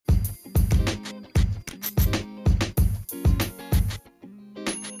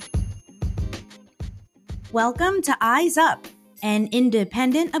Welcome to Eyes Up, an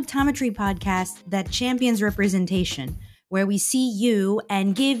independent optometry podcast that champions representation, where we see you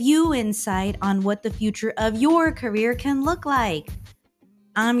and give you insight on what the future of your career can look like.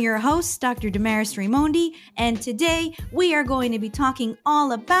 I'm your host, Dr. Damaris Raimondi, and today we are going to be talking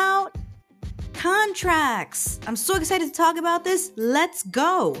all about contracts. I'm so excited to talk about this. Let's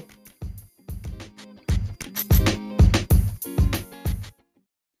go.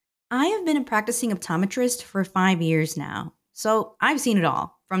 I have been a practicing optometrist for 5 years now, so I've seen it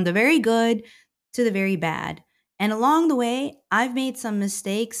all, from the very good to the very bad. And along the way, I've made some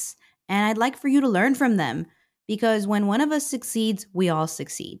mistakes, and I'd like for you to learn from them, because when one of us succeeds, we all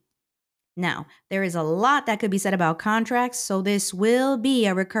succeed. Now, there is a lot that could be said about contracts, so this will be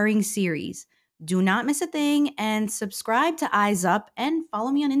a recurring series. Do not miss a thing, and subscribe to Eyes Up and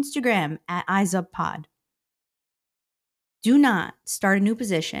follow me on Instagram at EyesUpPod. Do not start a new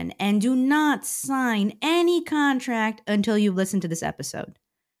position and do not sign any contract until you've listened to this episode.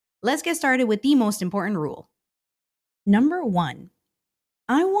 Let's get started with the most important rule. Number 1,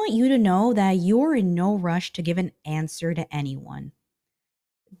 I want you to know that you're in no rush to give an answer to anyone.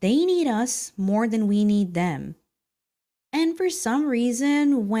 They need us more than we need them. And for some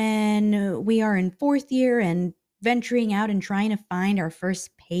reason, when we are in 4th year and venturing out and trying to find our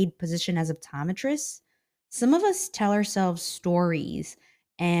first paid position as optometrists, some of us tell ourselves stories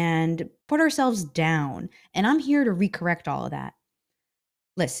and put ourselves down, and I'm here to recorrect all of that.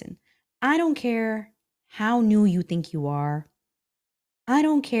 Listen, I don't care how new you think you are. I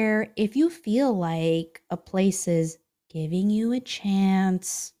don't care if you feel like a place is giving you a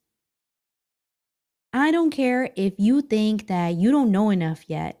chance. I don't care if you think that you don't know enough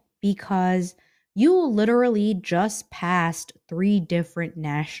yet because you literally just passed 3 different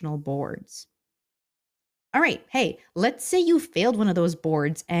national boards. All right, hey, let's say you failed one of those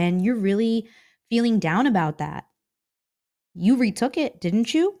boards and you're really feeling down about that. You retook it,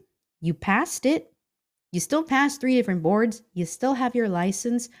 didn't you? You passed it. You still passed 3 different boards. You still have your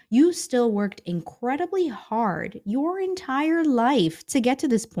license. You still worked incredibly hard your entire life to get to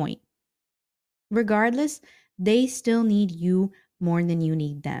this point. Regardless, they still need you more than you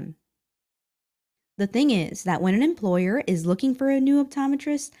need them. The thing is that when an employer is looking for a new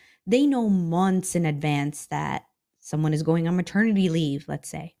optometrist, they know months in advance that someone is going on maternity leave, let's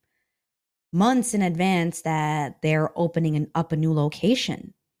say. Months in advance that they're opening up a new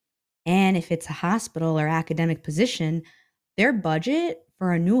location. And if it's a hospital or academic position, their budget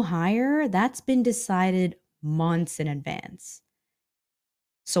for a new hire, that's been decided months in advance.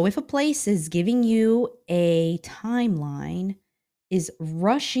 So if a place is giving you a timeline, is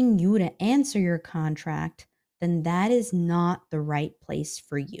rushing you to answer your contract, then that is not the right place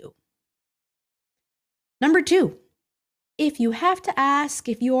for you. Number 2, if you have to ask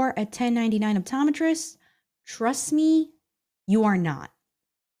if you are a 1099 optometrist, trust me, you are not.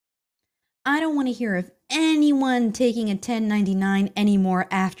 I don't want to hear of anyone taking a 1099 anymore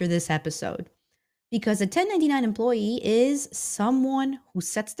after this episode, because a 1099 employee is someone who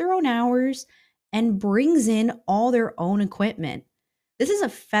sets their own hours and brings in all their own equipment. This is a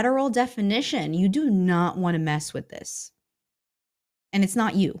federal definition. You do not want to mess with this. And it's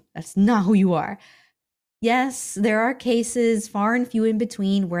not you. That's not who you are. Yes, there are cases far and few in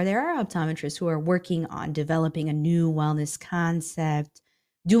between where there are optometrists who are working on developing a new wellness concept,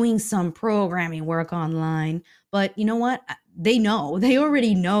 doing some programming work online. But you know what? They know. They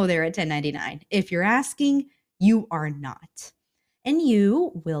already know they're at 1099. If you're asking, you are not. And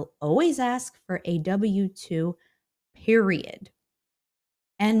you will always ask for a W-2, period.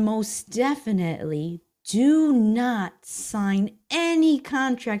 And most definitely do not sign any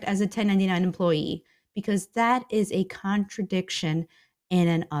contract as a 1099 employee, because that is a contradiction in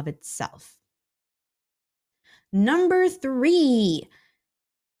and of itself. Number 3,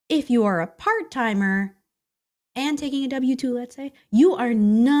 if you are a part-timer and taking a W-2, let's say, you are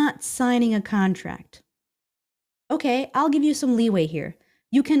not signing a contract. Okay, I'll give you some leeway here.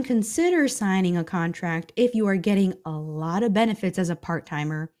 You can consider signing a contract if you are getting a lot of benefits as a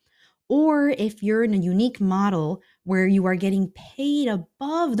part-timer, or if you're in a unique model where you are getting paid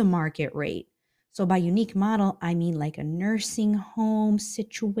above the market rate. So by unique model, I mean like a nursing home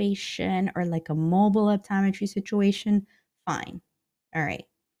situation or like a mobile optometry situation. Fine. All right.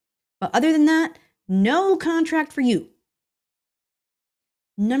 But other than that, no contract for you.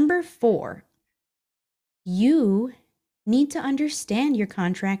 Number 4, you need to understand your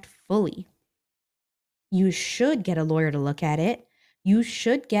contract fully. You should get a lawyer to look at it. You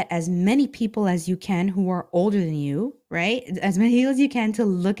should get as many people as you can who are older than you, right? As many as you can to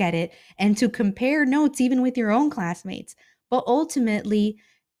look at it and to compare notes even with your own classmates. But ultimately,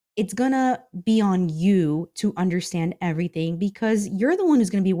 it's gonna be on you to understand everything because you're the one who's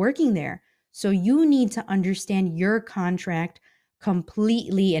gonna be working there. So you need to understand your contract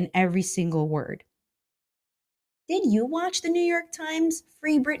completely and every single word. Did you watch the New York Times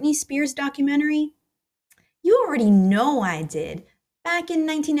Free Britney Spears documentary? You already know I did. Back in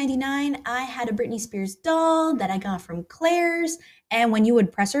 1999, I had a Britney Spears doll that I got from Claire's, and when you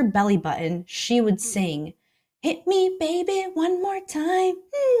would press her belly button, she would sing, "Hit me, baby, one more time."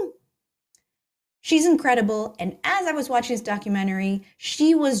 She's incredible, and as I was watching this documentary,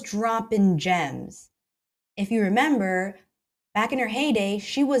 she was dropping gems. If you remember, back in her heyday,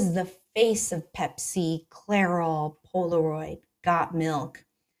 she was the face of Pepsi, Clairol, Polaroid, Got Milk.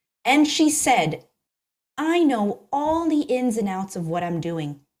 And she said, I know all the ins and outs of what I'm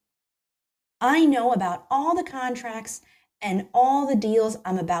doing. I know about all the contracts and all the deals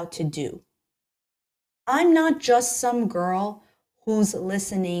I'm about to do. I'm not just some girl who's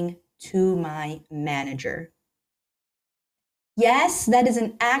listening to my manager. Yes, that is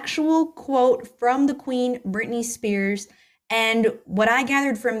an actual quote from the Queen, Britney Spears. And what I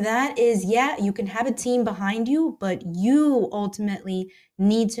gathered from that is, yeah, you can have a team behind you, but you ultimately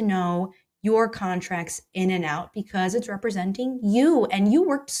need to know your contracts in and out because it's representing you. And you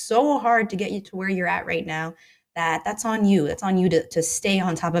worked so hard to get you to where you're at right now that's on you. That's on you to stay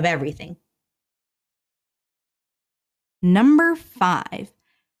on top of everything. Number 5,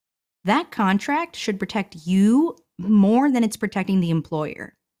 that contract should protect you more than it's protecting the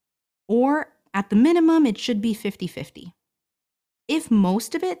employer. Or at the minimum, it should be 50-50. If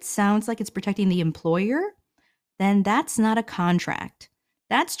most of it sounds like it's protecting the employer, then that's not a contract.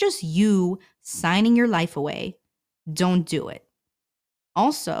 That's just you signing your life away. Don't do it.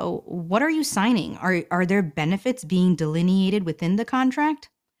 Also, what are you signing? Are there benefits being delineated within the contract?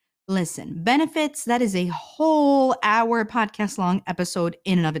 Listen, benefits, that is a whole hour podcast long episode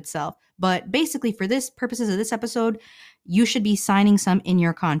in and of itself. But basically, for this purposes of this episode, you should be signing some in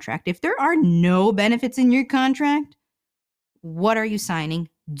your contract. If there are no benefits in your contract, what are you signing?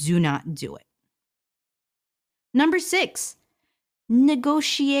 Do not do it. Number 6,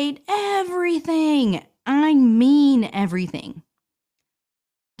 negotiate everything. I mean everything.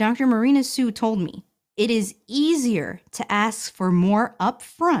 Dr. Marina Sue told me it is easier to ask for more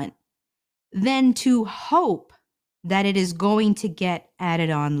upfront than to hope that it is going to get added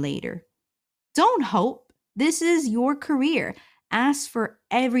on later. Don't hope. This is your career. Ask for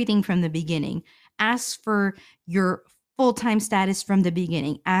everything from the beginning. Ask for your full-time status from the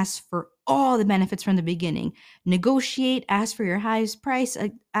beginning. Ask for all the benefits from the beginning. Negotiate. Ask for your highest price.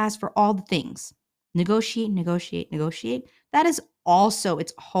 Ask for all the things. Negotiate, negotiate, negotiate. That is also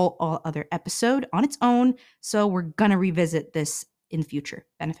its whole other episode on its own. So we're going to revisit this in the future.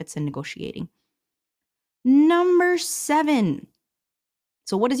 Benefits and negotiating. Number 7.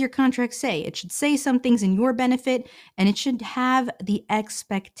 So what does your contract say? It should say some things in your benefit, and it should have the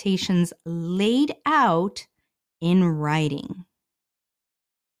expectations laid out in writing.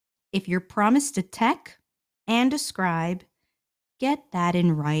 If you're promised a tech and a scribe, get that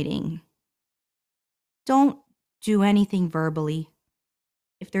in writing. Don't do anything verbally.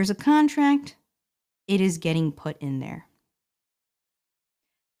 If there's a contract, it is getting put in there.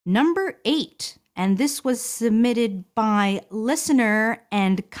 Number 8, and this was submitted by listener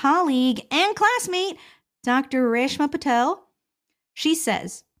and colleague and classmate, Dr. Reshma Patel. She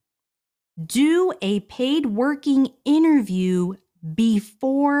says, do a paid working interview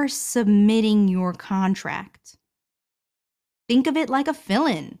before submitting your contract. Think of it like a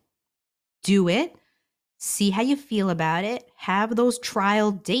fill-in. Do it. See how you feel about it. Have those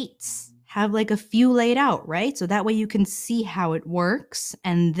trial dates. Have like a few laid out, right? So that way you can see how it works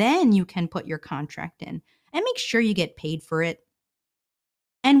and then you can put your contract in and make sure you get paid for it.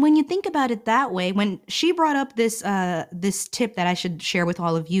 And when you think about it that way, when she brought up this tip that I should share with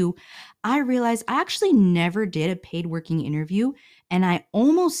all of you, I realized I actually never did a paid working interview, and I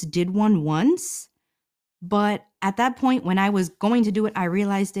almost did one once. But at that point, when I was going to do it, I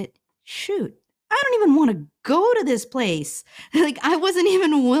realized shoot, I don't even want to go to this place. Like, I wasn't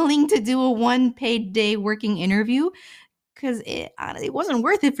even willing to do a one paid day working interview because it wasn't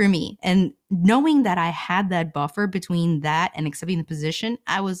worth it for me. And knowing that I had that buffer between that and accepting the position,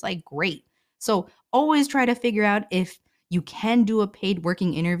 I was like, great. So always try to figure out if you can do a paid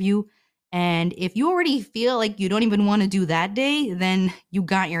working interview. And if you already feel like you don't even want to do that day, then you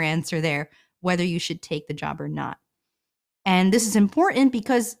got your answer there, whether you should take the job or not. And this is important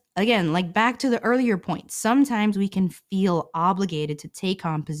because, again, like back to the earlier point, sometimes we can feel obligated to take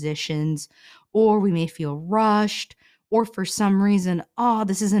on positions, or we may feel rushed, or for some reason, oh,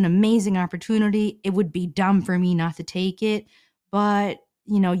 this is an amazing opportunity. It would be dumb for me not to take it. But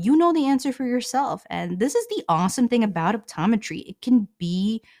you know the answer for yourself. And this is the awesome thing about optometry. It can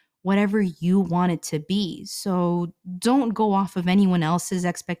be whatever you want it to be. So don't go off of anyone else's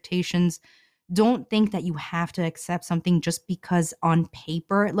expectations. Don't think that you have to accept something just because on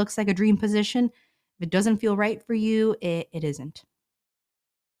paper it looks like a dream position. If it doesn't feel right for you, it isn't.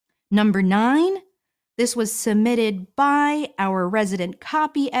 Number 9, this was submitted by our resident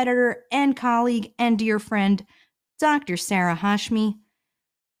copy editor and colleague and dear friend, Dr. Sarah Hashmi.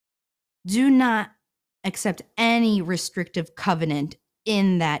 Do not accept any restrictive covenant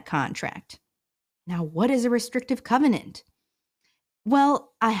in that contract. Now, what is a restrictive covenant?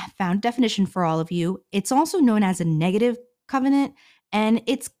 Well, I have found definition for all of you. It's also known as a negative covenant, and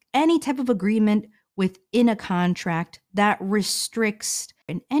it's any type of agreement within a contract that restricts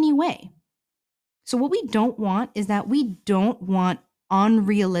in any way. So what we don't want is that we don't want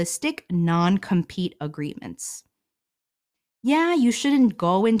unrealistic non-compete agreements. Yeah, you shouldn't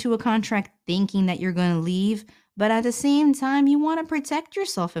go into a contract thinking that you're going to leave, but at the same time, you want to protect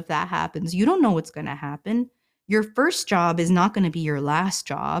yourself if that happens. You don't know what's going to happen. Your first job is not going to be your last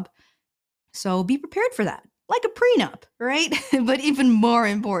job. So be prepared for that. Like a prenup, right? But even more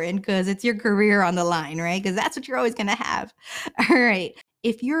important because it's your career on the line, right? Because that's what you're always going to have. All right.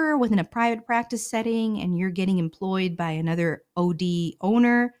 If you're within a private practice setting and you're getting employed by another OD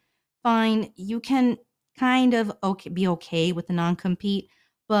owner, fine. You can kind of be okay with the non-compete,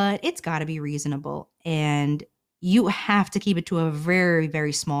 but it's got to be reasonable. And you have to keep it to a very,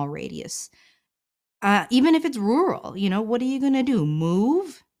 very small radius. Even if it's rural, what are you going to do?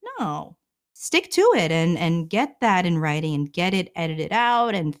 Move? No. Stick to it and get that in writing and get it edited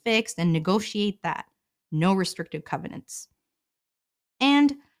out and fixed and negotiate that. No restrictive covenants.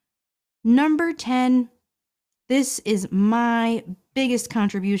 And number 10, this is my biggest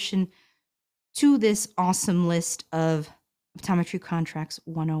contribution to this awesome list of Optometry Contracts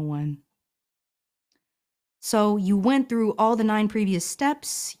 101. So you went through all the 9 previous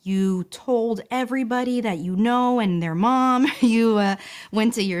steps. You told everybody that you know and their mom. You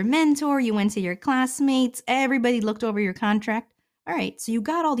went to your mentor. You went to your classmates. Everybody looked over your contract. All right, so you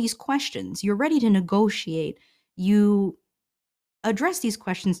got all these questions. You're ready to negotiate. You address these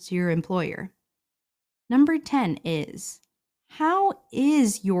questions to your employer. Number 10 is, how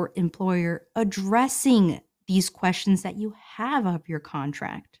is your employer addressing these questions that you have of your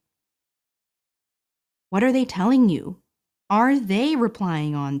contract? What are they telling you? Are they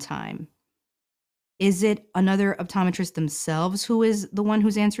replying on time? Is it another optometrist themselves who is the one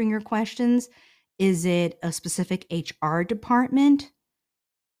who's answering your questions? Is it a specific HR department?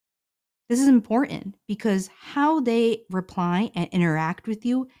 This is important because how they reply and interact with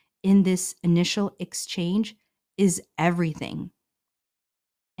you in this initial exchange is everything.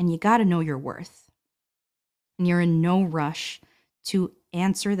 And you got to know your worth. And you're in no rush to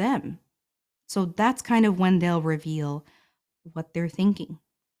answer them. So that's kind of when they'll reveal what they're thinking.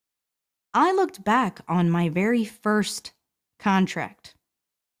 I looked back on my very first contract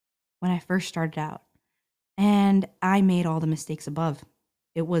when I first started out, and I made all the mistakes above.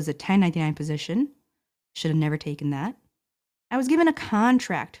 It was a 1099 position. Should have never taken that. I was given a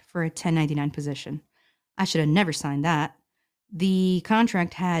contract for a 1099 position. I should have never signed that. The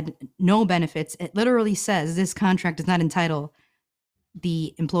contract had no benefits. It literally says this contract does not entitle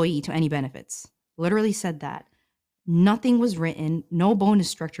the employee to any benefits. Literally said that. Nothing was written. No bonus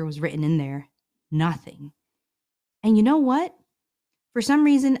structure was written in there. Nothing. And you know what? For some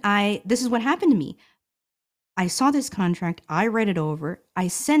reason, this is what happened to me. I saw this contract. I read it over. I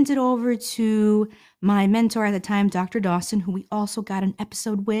sent it over to my mentor at the time, Dr. Dawson, who we also got an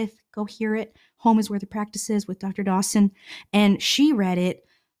episode with. Go hear it. Home is where the practice is with Dr. Dawson. And she read it.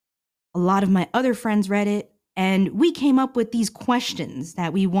 A lot of my other friends read it. And we came up with these questions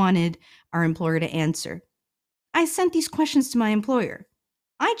that we wanted our employer to answer. I sent these questions to my employer.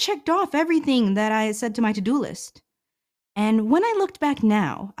 I checked off everything that I said to my to-do list. And when I looked back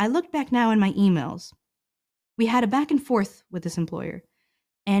now in my emails, we had a back and forth with this employer.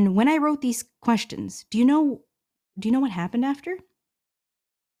 And when I wrote these questions, do you know what happened after?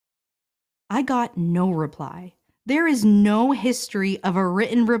 I got no reply. There is no history of a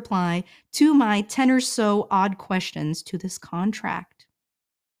written reply to my 10 or so odd questions to this contract.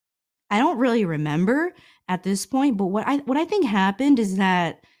 I don't really remember at this point, but what I think happened is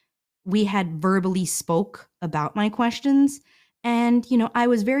that we had verbally spoke about my questions, and I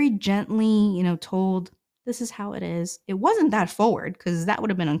was very gently, told this is how it is. It wasn't that forward because that would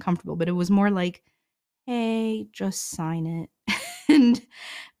have been uncomfortable, but it was more like, hey, just sign it. And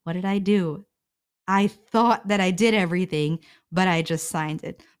what did I do? I thought that I did everything, but I just signed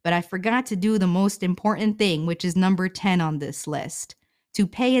it. But I forgot to do the most important thing, which is number 10 on this list. to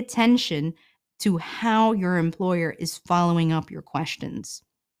pay attention to how your employer is following up your questions.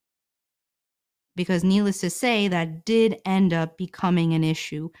 Because needless to say, that did end up becoming an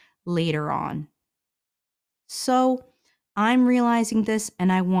issue later on. So I'm realizing this,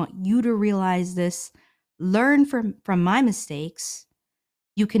 and I want you to realize this. Learn from my mistakes.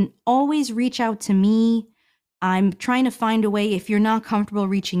 You can always reach out to me. I'm trying to find a way, if you're not comfortable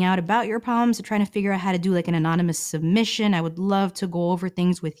reaching out about your problems, to trying to figure out how to do like an anonymous submission. I would love to go over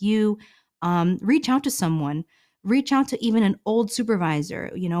things with you. Reach out to someone. Reach out to even an old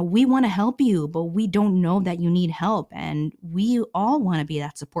supervisor. You know, we want to help you, but we don't know that you need help. And we all want to be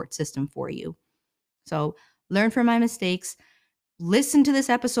that support system for you. So learn from my mistakes. Listen to this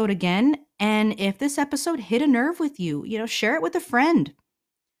episode again. And if this episode hit a nerve with you, you know, share it with a friend.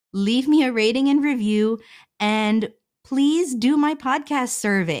 Leave me a rating and review, and please do my podcast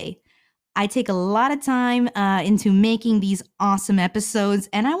survey. I take a lot of time into making these awesome episodes,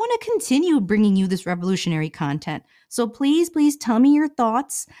 and I want to continue bringing you this revolutionary content. So please tell me your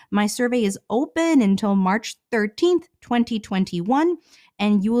thoughts. My survey is open until March 13th, 2021,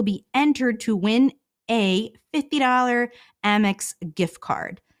 and you will be entered to win a $50 Amex gift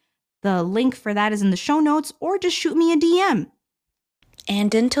card. The link for that is in the show notes, or just shoot me a DM.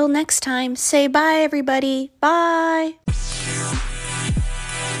 And until next time, say bye, everybody. Bye.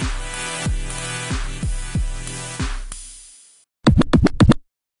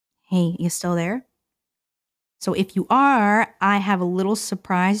 Hey, you still there? So if you are, I have a little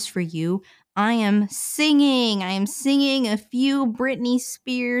surprise for you. I am singing a few Britney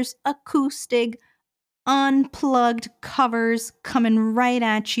Spears acoustic unplugged covers coming right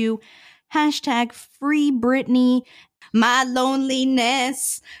at you. Hashtag free Britney. My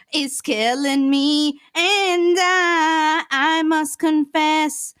loneliness is killing me, and I must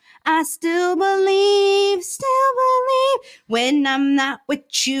confess, I still believe, when I'm not with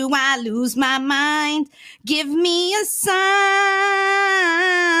you, I lose my mind. Give me a sign.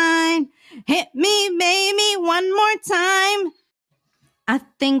 Hit me, baby, one more time. I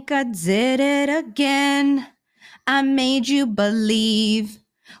think I did it again. I made you believe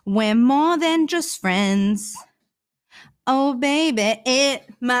we're more than just friends. Oh, baby, it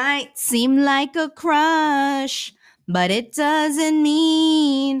might seem like a crush, but it doesn't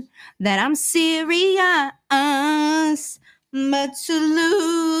mean that I'm serious. But to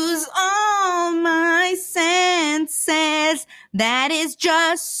lose all my senses, that is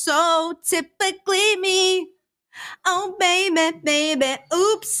just so typically me. Oh, baby,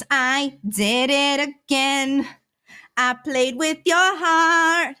 oops, I did it again. I played with your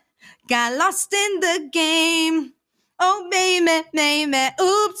heart, got lost in the game. Oh, baby,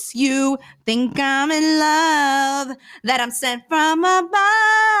 oops, you think I'm in love, that I'm sent from above.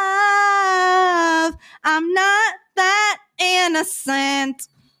 I'm not that innocent.